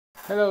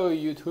Hello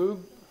YouTube,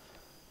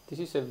 this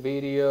is a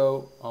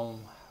video on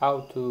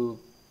how to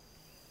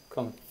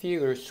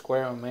configure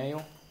Square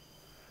Mail.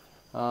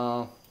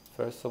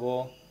 First of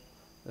all,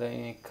 let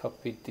me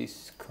copy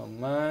this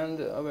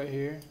command over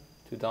here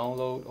to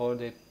download all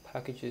the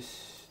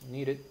packages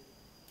needed.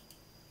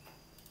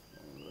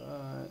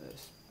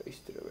 Let's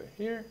paste it over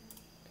here,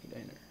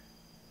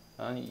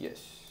 and yes.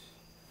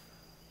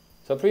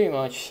 So pretty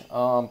much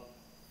I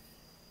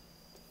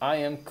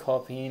am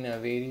copying a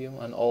video,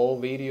 an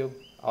old video.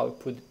 I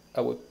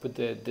would put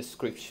the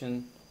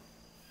description.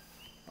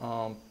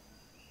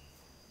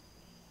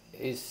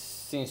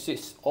 Since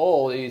it's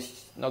old,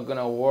 it's not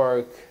gonna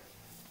work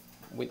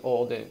with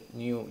all the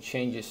new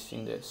changes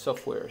in the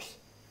softwares.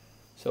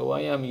 So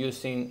I am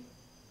using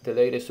the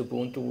latest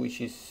Ubuntu,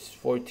 which is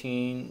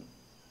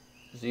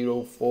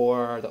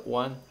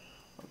 14.04.1.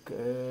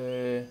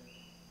 Okay.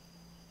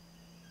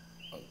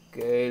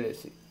 Okay,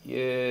 let's see.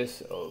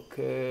 Yes,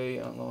 okay,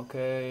 I'm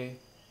okay.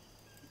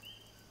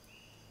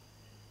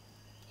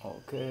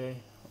 Okay,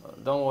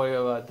 don't worry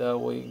about that.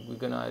 We're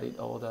gonna edit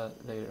all that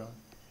later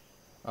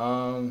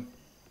on.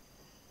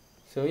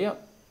 So yeah,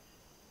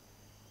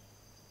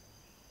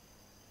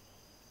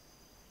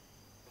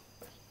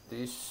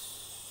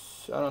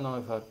 this, I don't know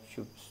if I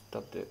should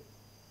stop the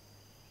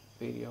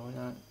video or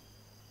not.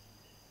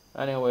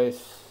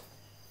 Anyways,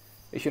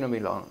 it shouldn't be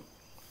long.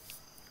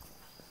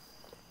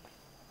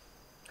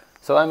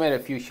 So I made a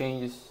few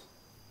changes.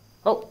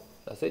 Oh,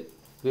 that's it.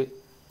 Good.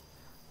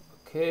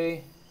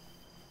 Okay.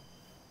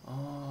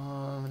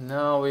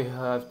 Now we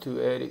have to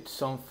edit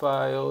some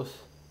files.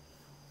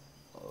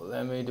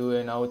 Let me do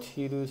an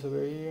Nautilus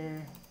over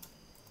here.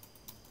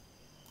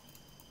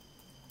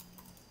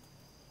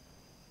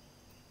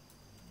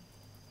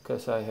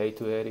 Cause I hate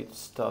to edit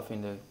stuff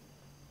in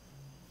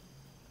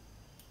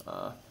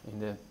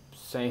the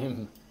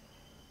same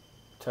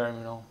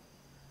terminal.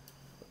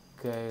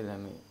 Okay, let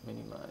me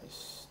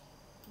minimize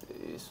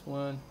this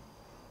one.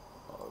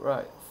 All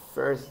right.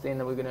 First thing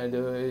that we're gonna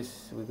do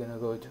is we're gonna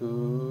go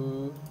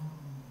to.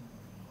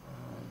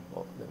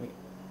 Let me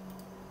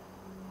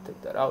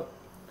take that out.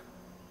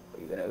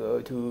 We're gonna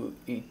go to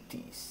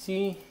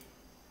etc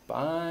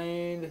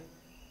bind,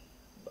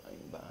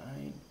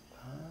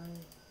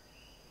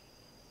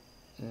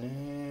 and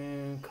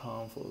then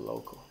conf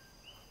local.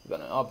 We're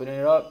gonna open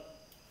it up,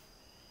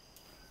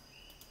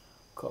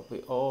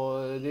 copy all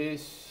of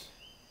this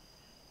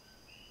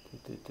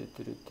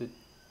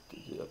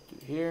up to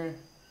here,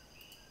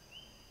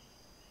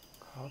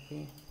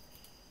 copy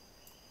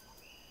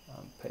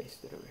and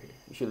paste it over here.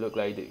 It should look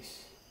like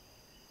this,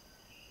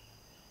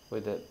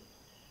 with the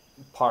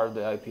part of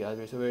the IP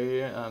address over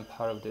here and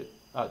part of the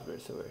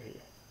address over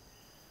here.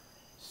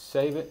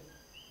 Save it,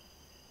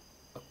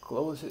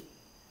 close it,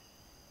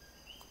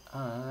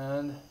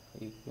 and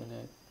you're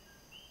gonna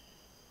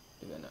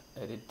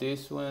edit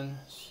this one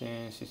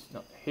since it's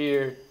not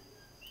here.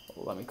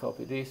 Let me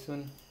copy this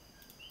one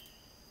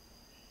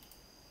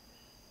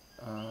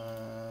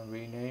and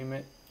rename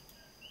it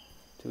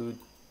to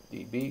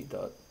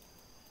db.zombie.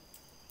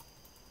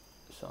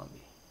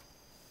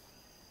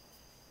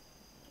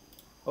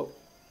 Oh,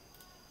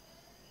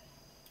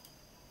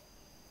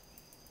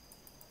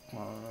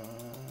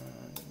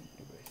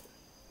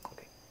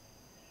 okay.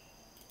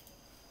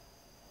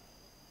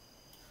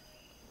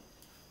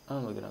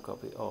 And we're gonna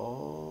copy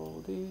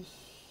all these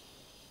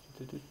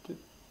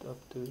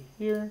up to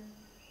here.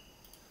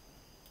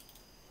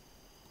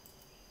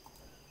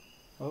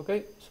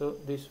 Okay, so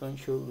this one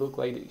should look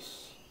like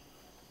this.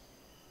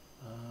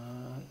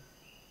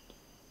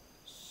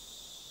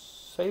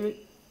 Save it,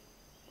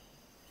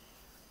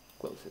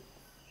 close it.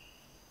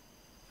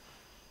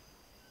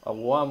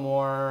 One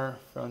more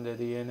from the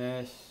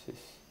DNS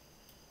is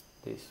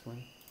this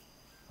one.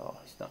 Oh,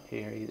 it's not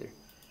here either.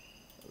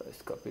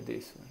 Let's copy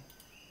this one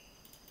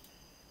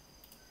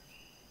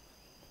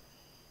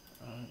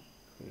and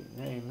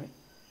rename it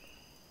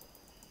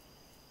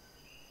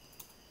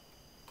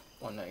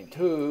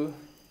 192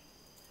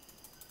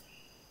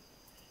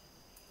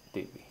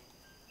 DB.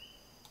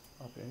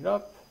 Open it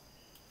up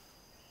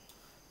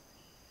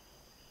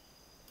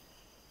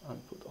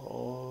and put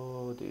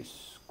all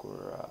this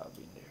crap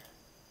in there.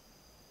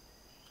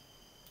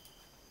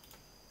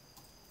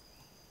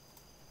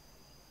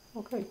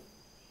 Okay,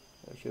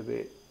 that should be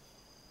it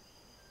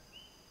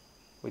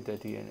with the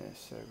DNS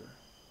server.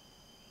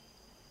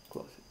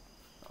 Close it.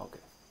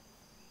 Okay.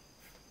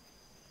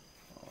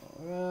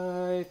 All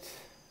right.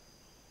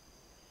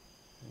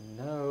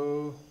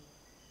 Now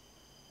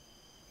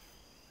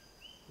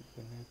we're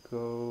gonna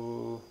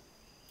go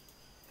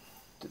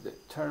to the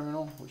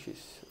terminal, which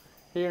is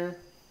here.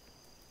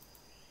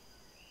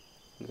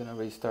 We're gonna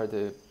restart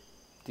the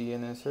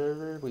DNS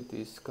server with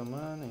this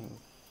command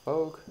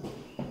invoke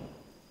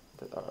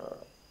 -rc.d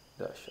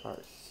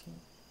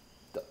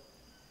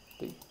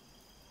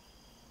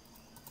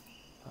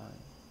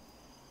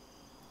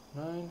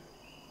 9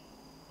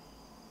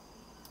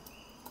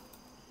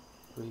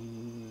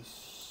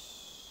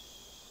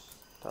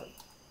 restart.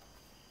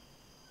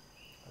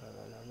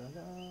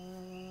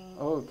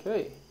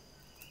 Okay,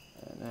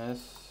 and as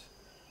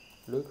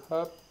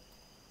lookup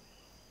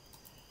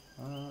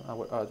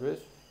our address,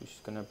 which is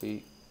gonna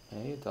be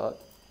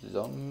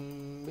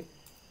a.zombie.net.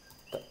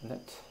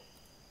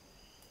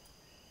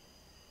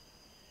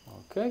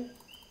 Okay,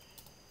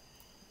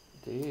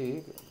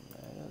 dig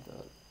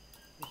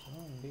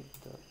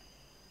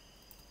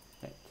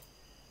mail.zombie.net.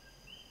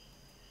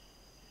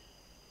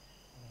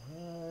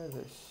 Alright,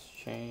 let's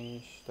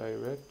change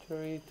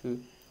directory to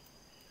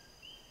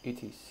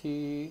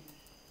etc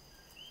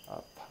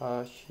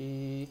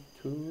Apache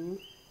 2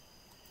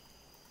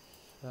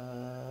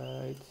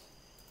 sites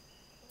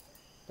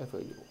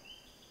available.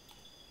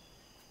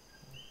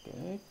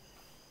 Okay.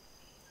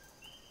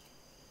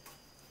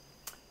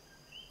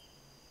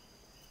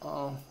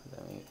 Oh,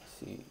 let me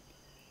see.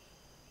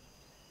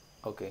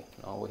 Okay,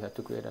 now we have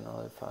to create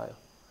another file.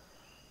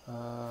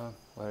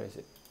 Where is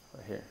it?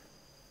 Right here.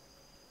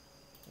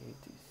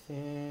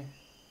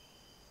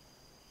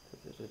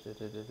 etc.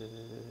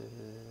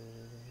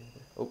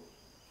 Oh,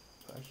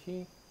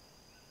 Apache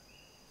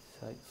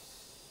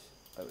sites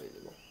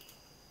available.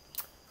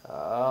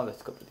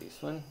 Let's copy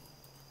this one.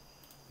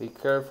 Be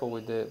careful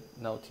with the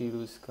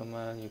Nautilus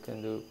command. You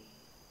can do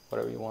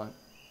whatever you want,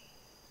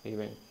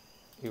 even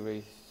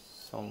erase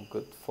some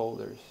good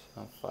folders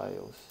and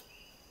files.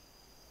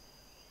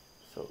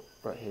 So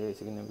right here it's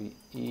going to be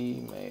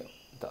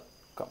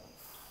email.conf.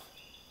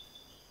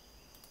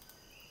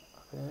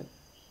 Okay.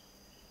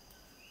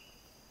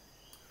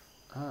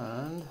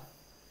 And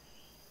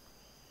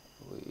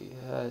we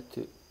had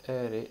to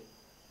edit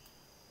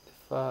the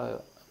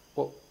file.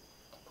 Oh,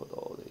 put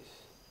all this.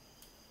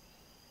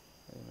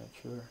 Let me make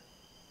sure.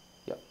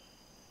 Yep.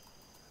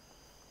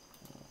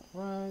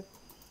 Alright.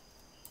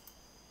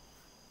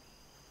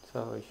 So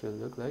it should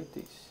look like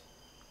this.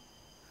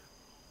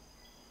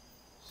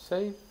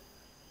 Save.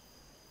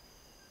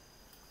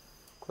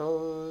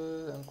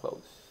 Close and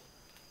close.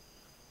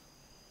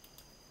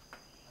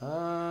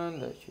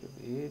 And that should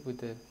be it with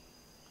the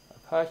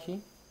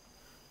Apache.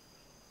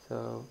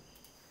 So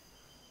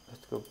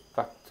let's go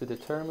back to the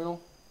terminal.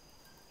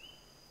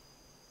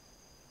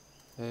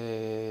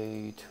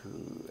 A2N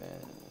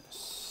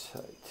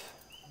site.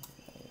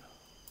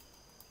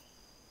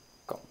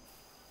 Conf.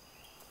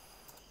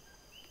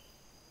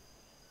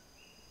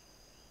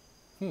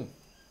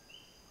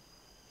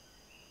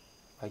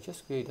 I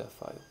just created that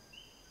file.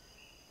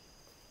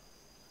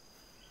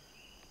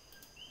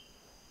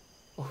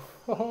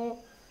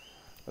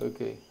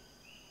 Okay.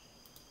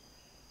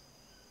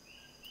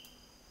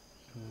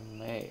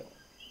 Mail.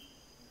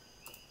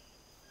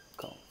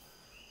 Conf.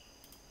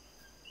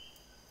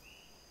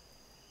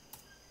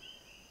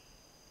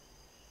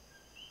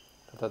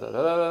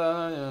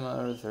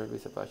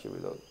 Service Apache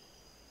reload.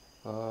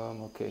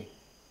 Okay.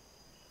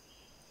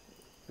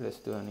 Let's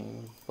do an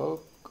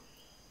invoke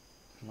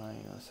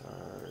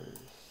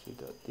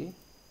 -rc.d.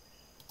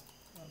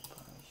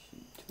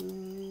 Apache 2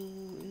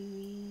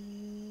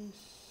 is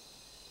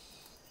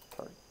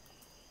start.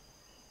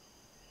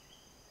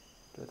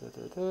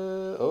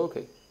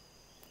 Okay.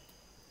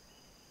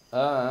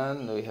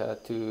 And we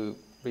had to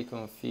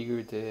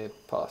reconfigure the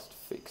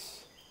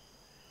postfix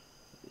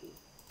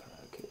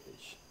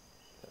package.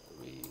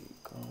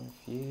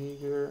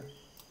 Reconfigure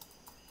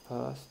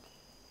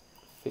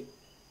postfix.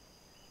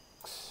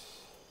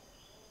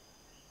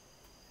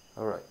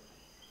 All right.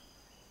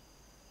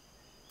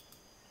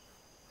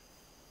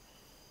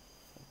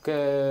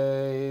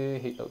 Okay,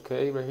 hit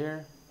OK right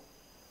here.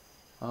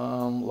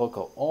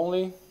 Local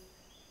only.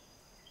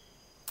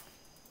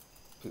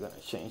 We're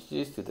gonna change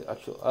this to the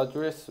actual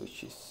address,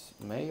 which is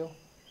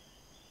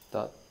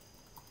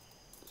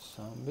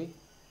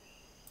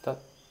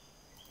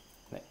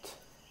mail.zombie.net.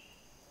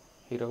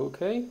 Hit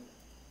OK.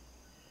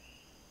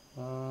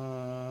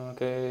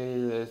 Okay,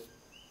 let's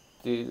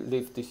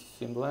leave this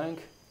in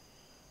blank.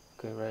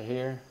 Okay, right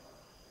here.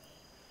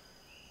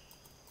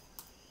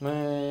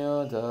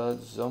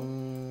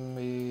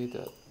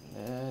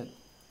 Mail.zombie.net,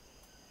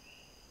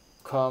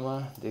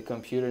 comma, the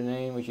computer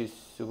name, which is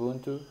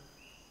Ubuntu.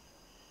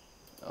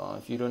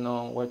 If you don't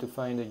know where to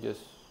find it,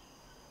 just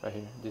right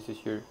here. This is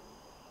your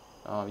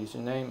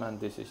username, and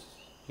this is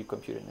your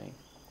computer name.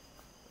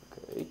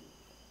 Okay.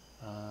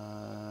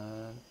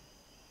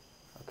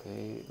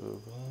 Okay,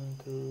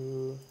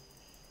 Ubuntu,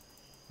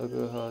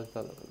 local host,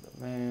 local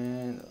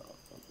domain,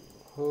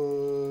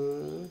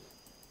 host,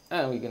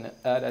 and we're gonna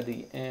add at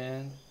the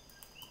end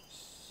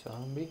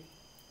zombie.net.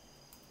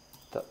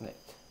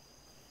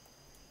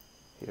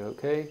 Hit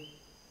OK.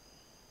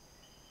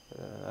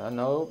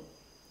 No.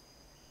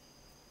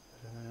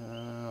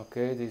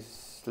 Okay,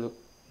 this look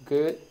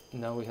good.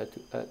 Now we have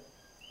to add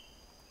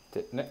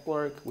the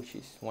network, which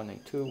is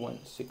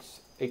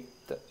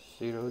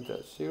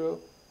 192.168.0.0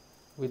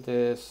 with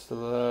the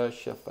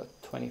slash of a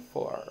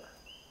 24.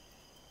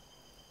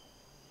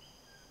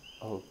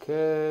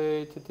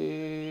 Okay to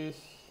this.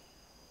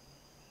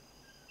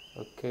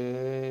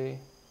 Okay.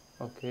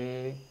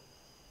 Okay.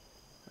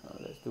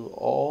 Let's do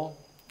all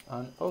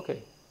and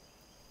okay.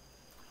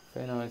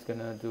 Okay, now it's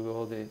gonna do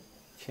all the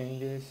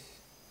changes.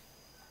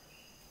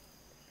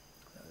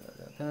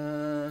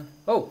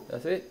 Oh,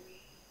 that's it.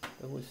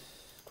 that was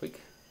quick.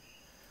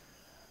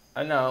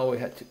 And now we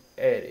had to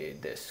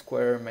edit the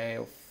square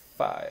mail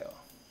file,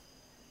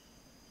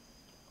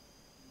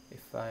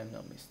 if I'm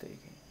not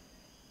mistaken.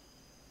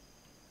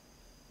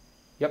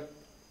 Yep.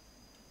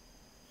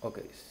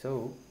 Okay,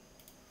 so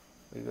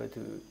we go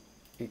to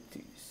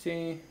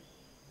etc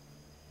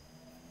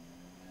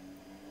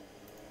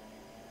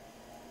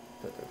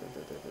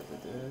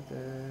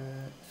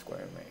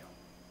square mail.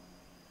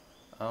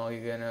 And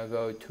we're gonna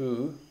go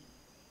to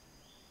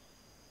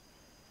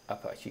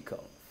Apache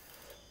conf.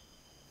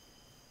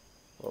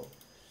 Oh,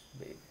 it's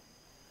big.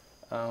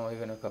 And we're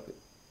gonna copy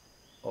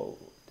all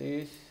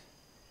this.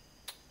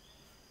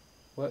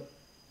 What?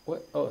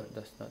 Oh,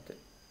 that's not the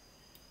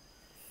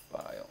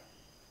file.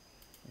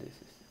 This is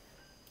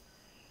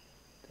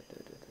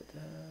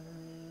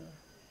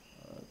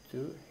up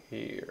to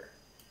here.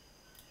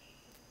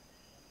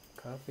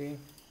 Copy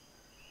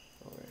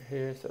over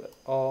here, so that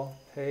all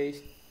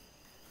paste,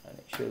 and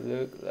it should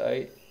look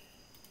like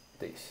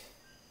this.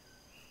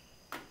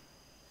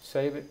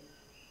 Save it,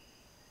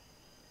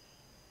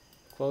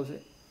 close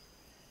it,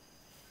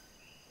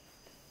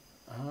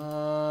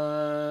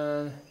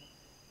 and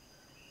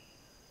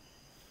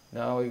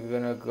now we're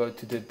gonna go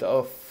to the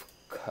dove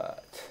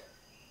cut.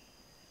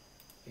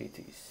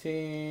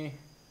 etc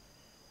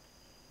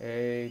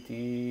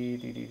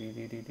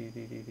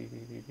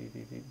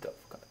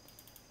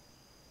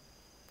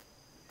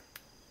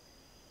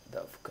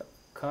dove cut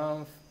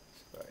conf,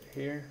 it's right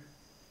here.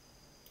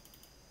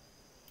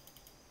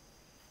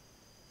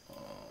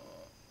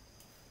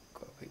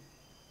 Copy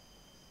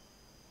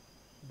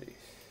this.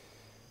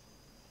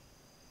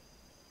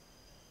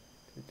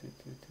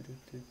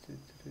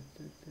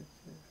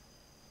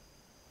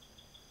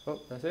 Oh,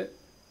 that's it.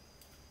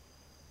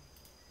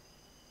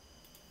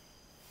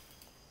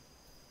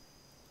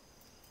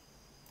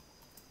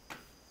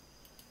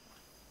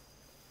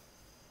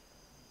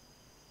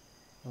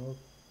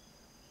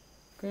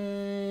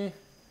 Okay,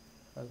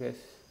 I guess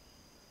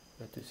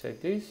I have to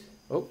save this.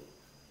 Oh,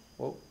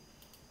 whoa.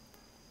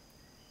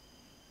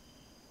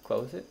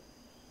 Close it.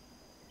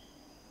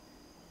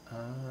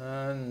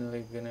 And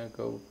we're gonna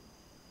go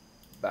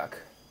back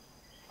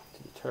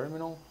to the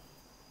terminal.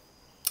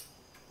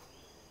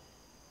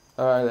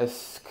 Alright,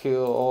 let's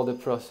kill all the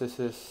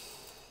processes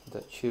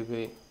that should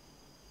be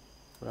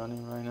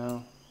running right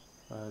now.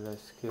 Alright,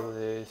 let's kill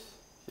this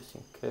just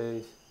in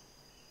case.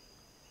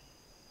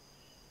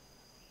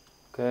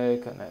 Okay,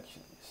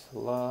 connection is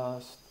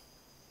lost.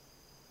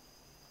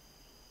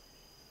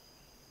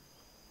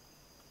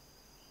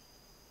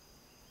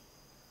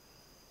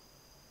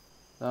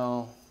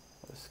 Now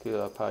let's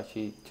kill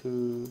Apache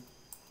 2.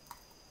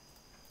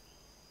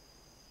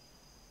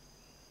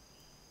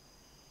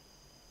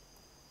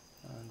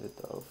 And the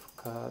dove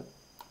cut.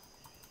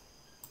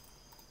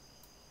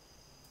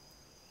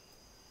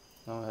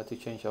 Now we have to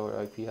change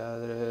our IP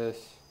address.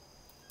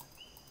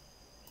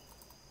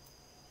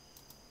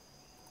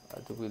 I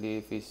do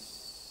believe it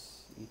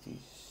is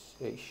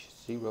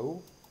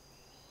H0.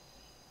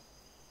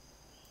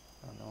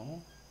 I don't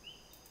know.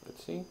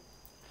 Let's see.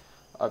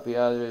 IP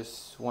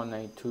address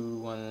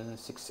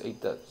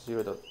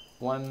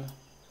 192.168.0.1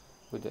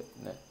 with the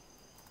net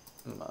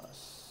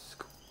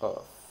mask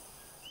of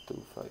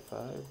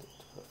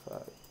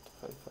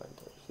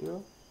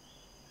 255.255.255.0.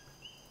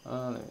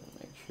 Let me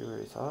make sure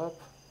it's up.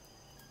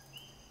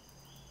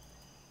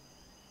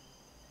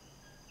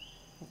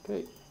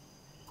 Okay.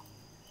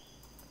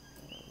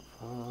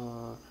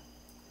 rc.e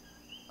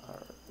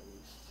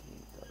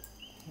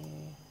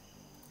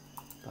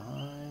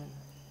bind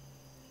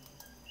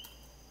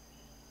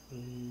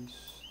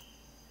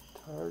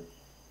restart.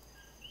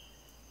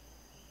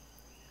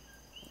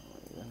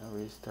 We're gonna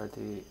restart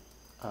the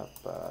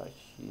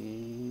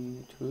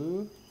Apache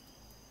 2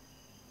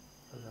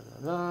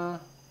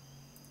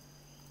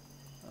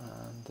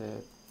 and the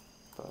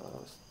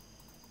post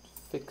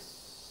fix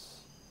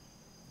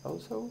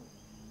also,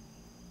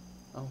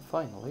 and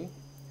finally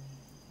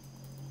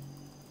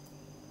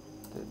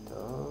the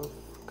dove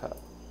cut.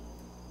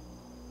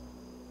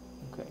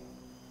 Okay,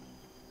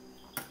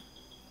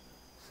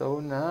 so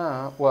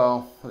now,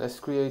 well, let's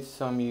create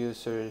some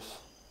users.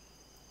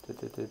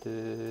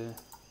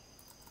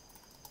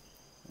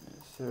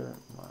 User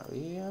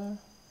Maria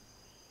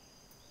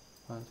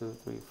 1 2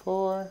 3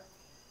 4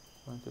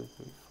 1 2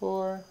 3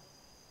 4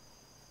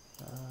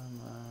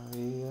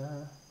 Maria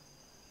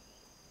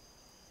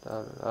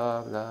blah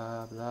blah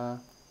blah blah.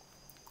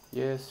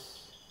 Yes.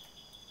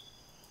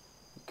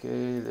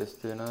 Okay, let's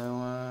do another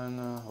one.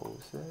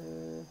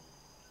 Jose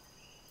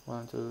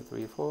 1 2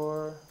 3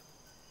 4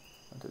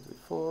 1 2 3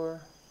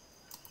 4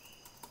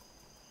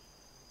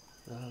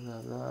 blah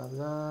blah blah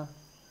blah.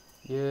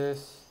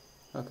 Yes.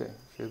 Okay,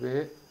 should be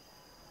it.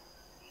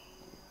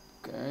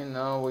 Okay,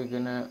 now we're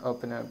gonna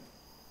open a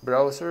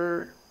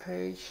browser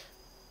page.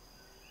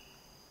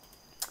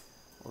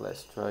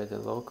 Let's try the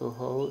local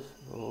host.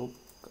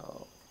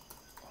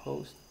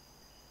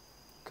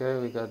 Okay,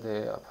 we got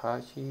the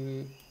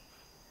Apache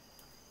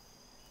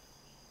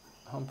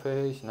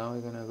homepage. Now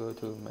we're gonna go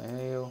to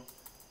mail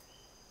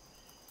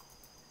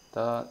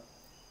dot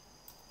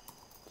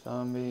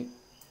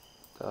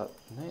zombie.net,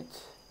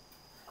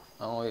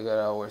 and we got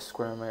our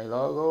Square Mail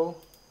logo.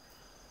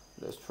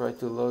 Let's try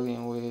to log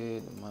in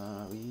with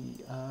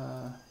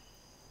Maria.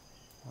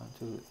 1,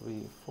 2,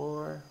 3,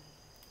 4.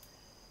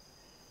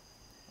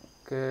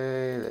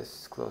 Okay,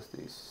 let's close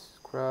this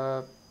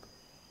crap.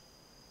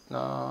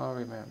 No,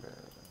 remember,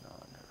 no,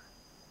 never.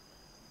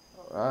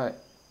 Alright,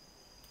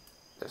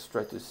 let's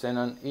try to send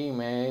an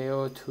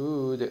email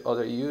to the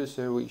other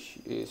user, which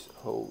is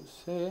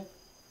Jose.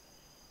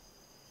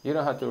 You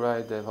don't have to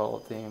write the whole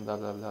thing, blah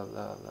blah blah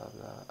blah blah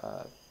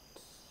blah at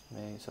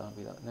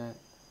zombie.net.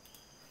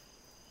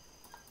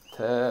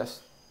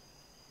 Test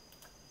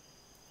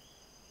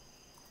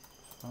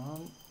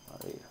from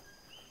Maria,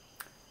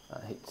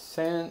 and hit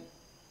send.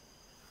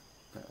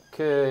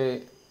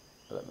 Okay,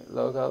 let me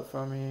log out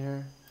from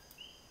here.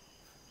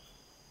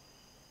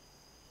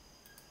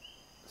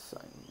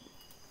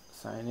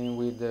 Sign in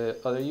with the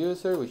other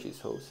user, which is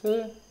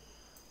Jose.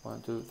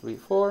 1, 2, 3,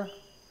 4.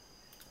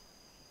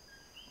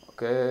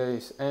 Okay,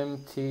 it's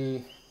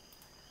empty.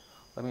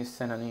 Let me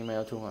send an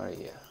email to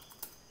Maria.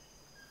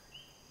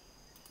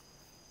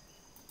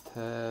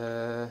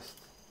 Test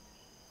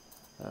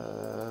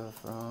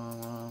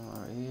from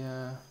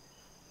Maria.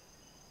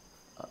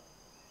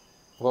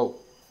 Whoa,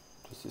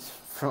 this is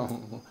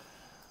from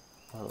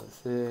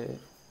Jose.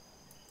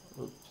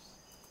 Oops.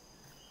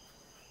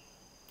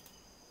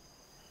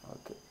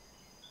 Okay.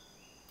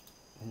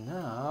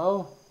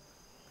 Now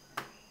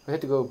we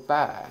have to go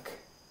back.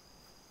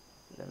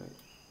 Let me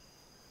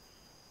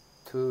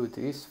to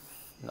this.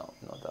 No,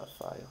 not that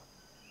file.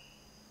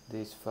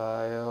 This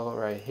file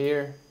right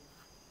here.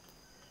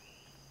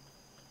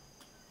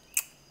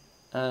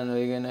 And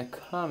we're gonna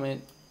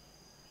comment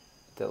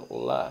the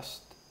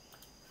last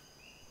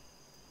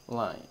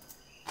line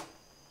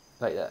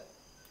like that.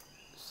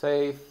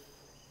 Save.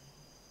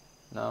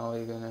 Now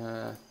we're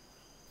gonna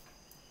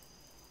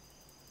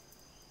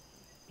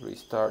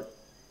restart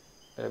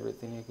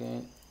everything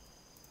again.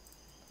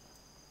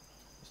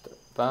 Start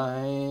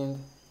bind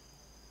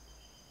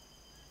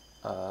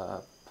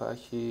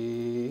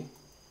Apache,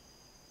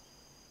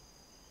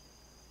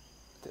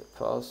 the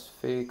pulse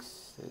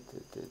fix,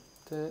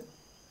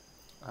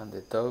 and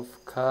the dove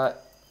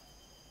cut.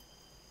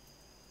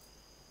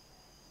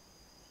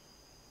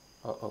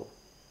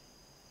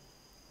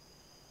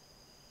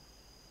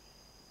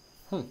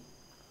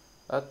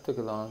 That took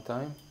a long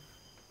time.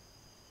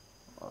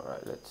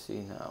 Alright, let's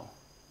see now.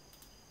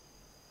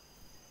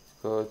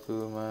 Let's go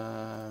to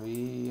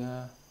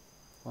Maria.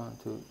 1,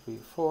 2, 3,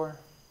 4.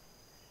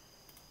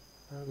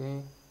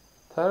 Okay.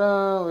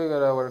 Ta-da! We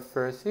got our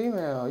first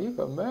email. You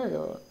got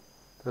mail.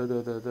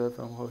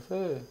 From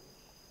Jose.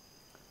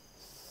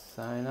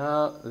 Sign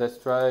out. Let's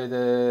try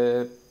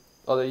the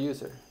other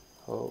user.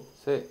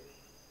 Jose.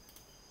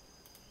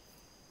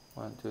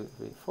 1, 2,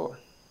 3, 4.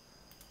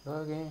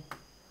 Login.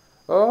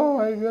 Oh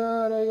my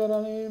god, I got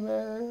an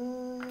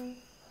email.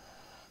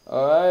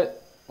 Alright,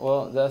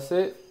 well, that's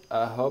it.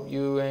 I hope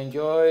you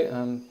enjoy,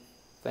 and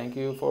thank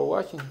you for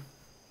watching.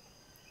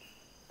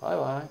 Bye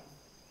bye.